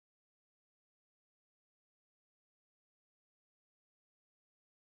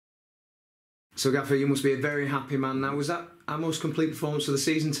So Gaffer, you must be a very happy man now. Was that our most complete performance of the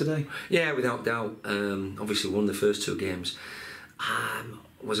season today? Yeah, without doubt. Obviously won the first 2 games.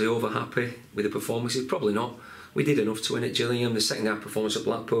 Was I over happy with the performances? Probably not. We did enough to win at Gillingham. The second half performance at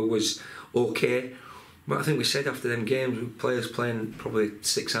Blackpool was okay. But I think we said after them games, players playing probably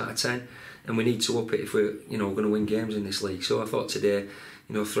 6 out of 10, and we need to up it if we're going to win games in this league. So I thought today,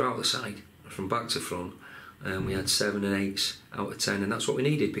 throughout the side, from back to front, we had 7 and 8s out of 10, and that's what we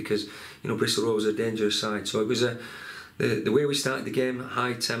needed because Bristol Rovers are a dangerous side. So it was the way we started the game,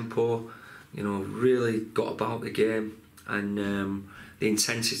 high tempo, really got about the game, and the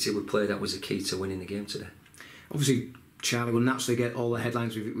intensity we played at was the key to winning the game today. Obviously, Charlie will naturally get all the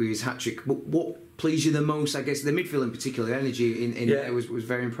headlines with his hat-trick. But what pleased you the most? I guess the midfield in particular, energy in there was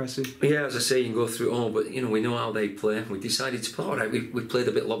very impressive. Yeah, as I say, you can go through it all, but we know how they play. We decided to play all right. We played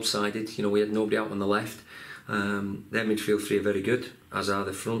a bit lopsided. We had nobody out on the left. Their midfield 3 are very good, as are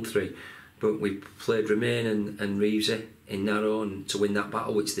the front 3. But we played Remain and Reevesy in narrow and to win that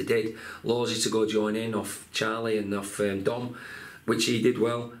battle, which they did. Lawsy to go join in off Charlie and off Dom, which he did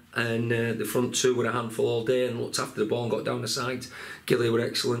well. And the front 2 were a handful all day and looked after the ball and got down the sides. Gilly were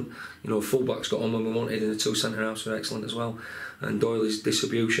excellent. Full-backs got on when we wanted, and the 2 centre-halves were excellent as well. And Doyley's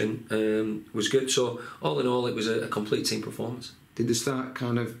distribution was good. So all in all, it was a complete team performance. Did the start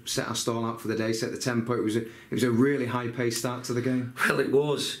kind of set our stall out for the day, set the tempo? It was a really high-paced start to the game. Well, it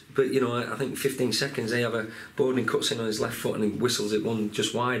was, but I think 15 seconds they have a Bowden cuts in on his left foot and he whistles it one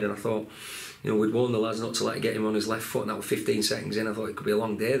just wide, and I thought, we'd warned the lads not to let it get him on his left foot, and that was 15 seconds in. I thought it could be a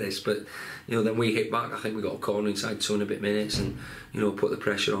long day this, but then we hit back. I think we got a corner inside 2 and a bit minutes, and put the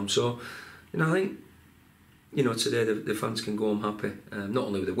pressure on. So I think today the fans can go home happy, not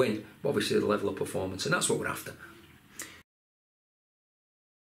only with the win, but obviously the level of performance, and that's what we're after.